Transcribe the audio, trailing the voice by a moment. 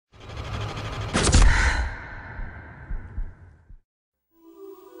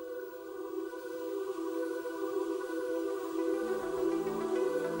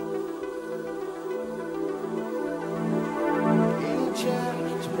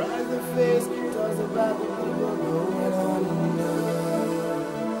face, tells about the people going under.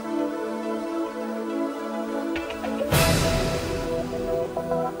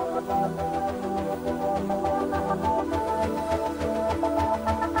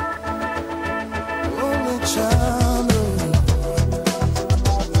 Only child.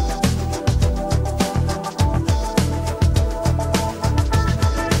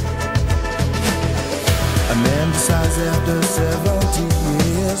 A man decides after 70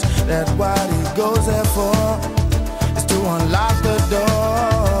 years that what he goes there for is to unlock the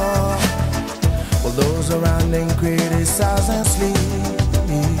door, while those around him criticize and sleep.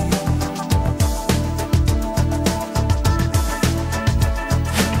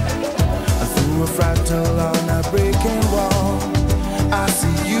 And through a fractal on a breaking wall, I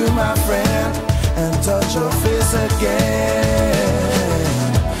see you, my friend, and touch your face again.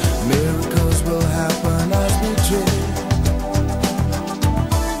 Miracles will happen as we dream.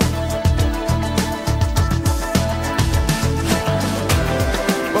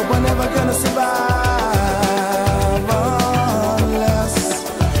 But we're never gonna survive unless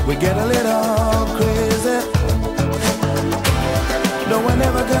we get a little crazy. No, we're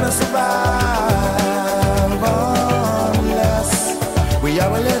never gonna survive